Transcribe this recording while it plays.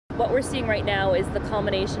What we're seeing right now is the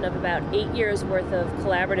culmination of about 8 years worth of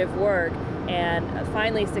collaborative work and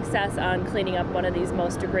finally success on cleaning up one of these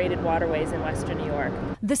most degraded waterways in western New York.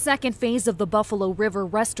 The second phase of the Buffalo River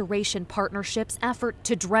Restoration Partnership's effort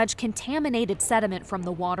to dredge contaminated sediment from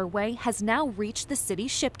the waterway has now reached the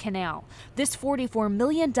city's ship canal. This $44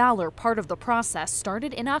 million part of the process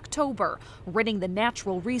started in October, ridding the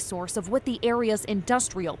natural resource of what the area's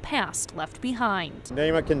industrial past left behind.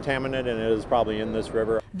 Name a contaminant and it is probably in this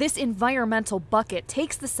river. This environmental bucket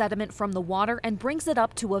takes the sediment from the water and brings it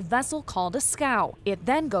up to a vessel called a scow. It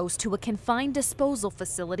then goes to a confined disposal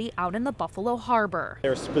facility out in the Buffalo Harbor.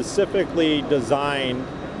 They're specifically designed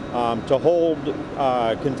to hold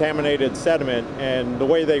contaminated sediment, and the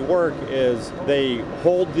way they work is they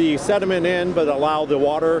hold the sediment in but allow the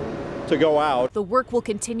water to go out. The work will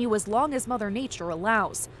continue as long as Mother Nature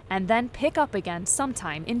allows, and then pick up again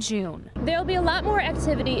sometime in June. There'll be a lot more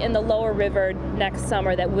activity in the lower river next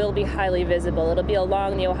summer that will be highly visible. It'll be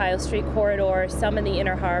along the Ohio Street corridor, some in the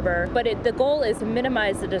inner harbor, but the goal is to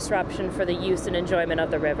minimize the disruption for the use and enjoyment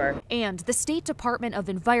of the river. And the State Department of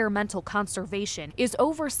Environmental Conservation is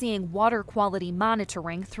overseeing water quality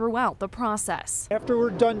monitoring throughout the process. After we're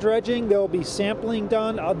done dredging, there will be sampling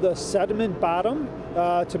done of the sediment bottom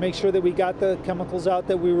to make sure that we got the chemicals out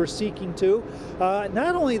that we were seeking to.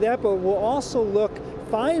 Not only that, but we'll also look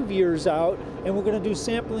 5 years out, and we're going to do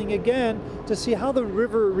sampling again to see how the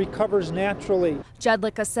river recovers naturally.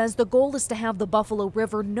 Jedlicka says the goal is to have the Buffalo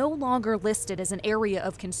River no longer listed as an area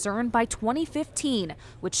of concern by 2015,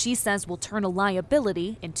 which she says will turn a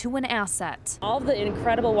liability into an asset. All the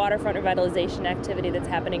incredible waterfront revitalization activity that's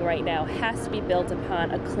happening right now has to be built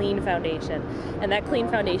upon a clean foundation, and that clean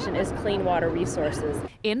foundation is clean water resources.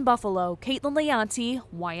 In Buffalo, Kaitlyn, Lionti,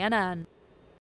 YNN.